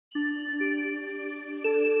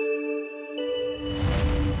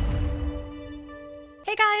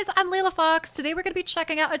Hey guys, I'm LeilaFox. Today we're going to be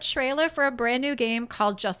checking out a trailer for a brand new game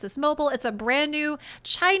called Justice Mobile. It's a brand new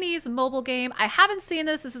Chinese mobile game. I haven't seen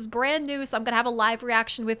this. This is brand new, so I'm going to have a live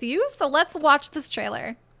reaction with you. So let's watch this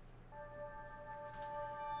trailer.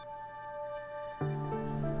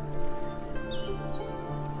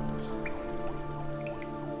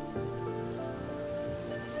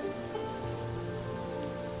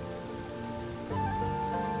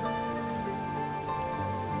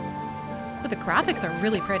 But the graphics are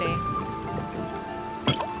really pretty.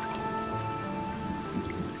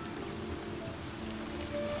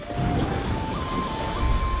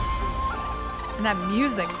 And that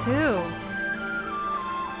music too.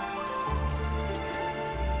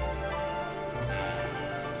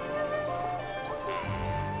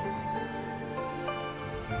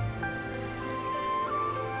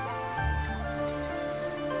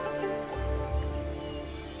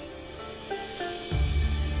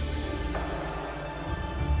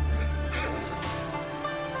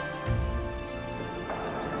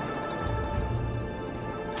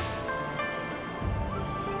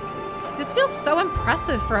 This feels so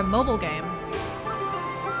impressive for a mobile game.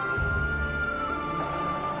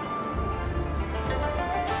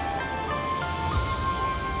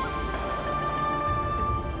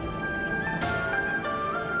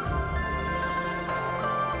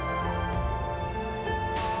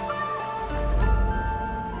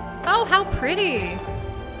 Oh, how pretty.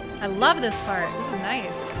 I love this part. This is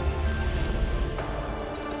nice.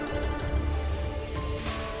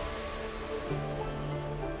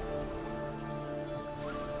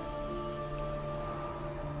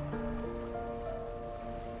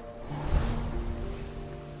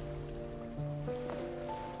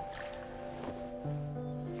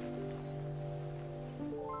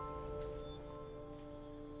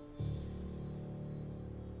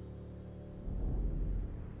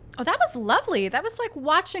 Oh, that was lovely. That was like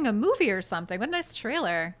watching a movie or something. What a nice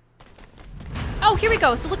trailer. Oh, here we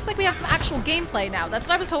go. So it looks like we have some actual gameplay now. That's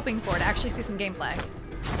what I was hoping for, to actually see some gameplay.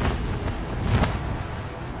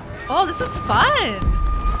 Oh, this is fun.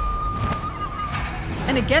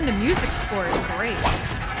 And again, the music score is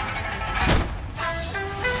great.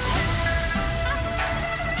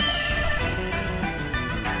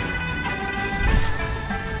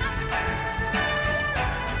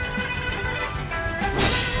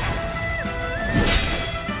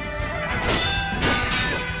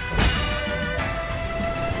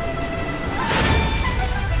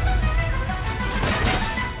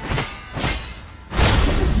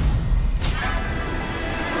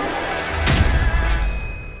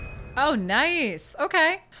 Oh, nice.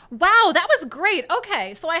 Okay. Wow, that was great.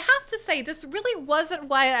 Okay, so I have to say, this really wasn't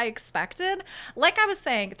what I expected. Like I was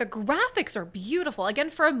saying, the graphics are beautiful. Again,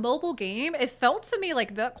 for a mobile game, it felt to me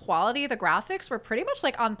like the quality of the graphics were pretty much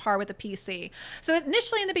like on par with the PC. So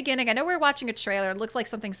initially in the beginning, I know we were watching a trailer. It looked like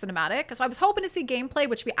something cinematic. So I was hoping to see gameplay,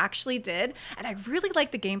 which we actually did. And I really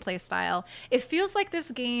like the gameplay style. It feels like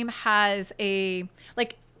this game has a,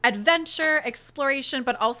 like, adventure, exploration,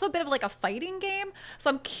 but also a bit of like a fighting game. So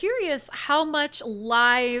I'm curious how much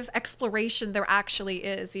live exploration there actually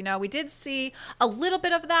is. You know, we did see a little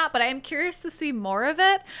bit of that, but I am curious to see more of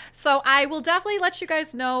it. So I will definitely let you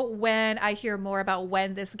guys know when I hear more about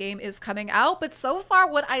when this game is coming out. But so far,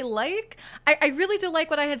 what I like, I really do like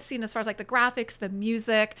what I had seen as far as like the graphics, the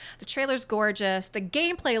music, the trailer's gorgeous. The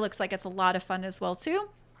gameplay looks like it's a lot of fun as well too.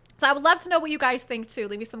 So I would love to know what you guys think too.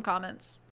 Leave me some comments.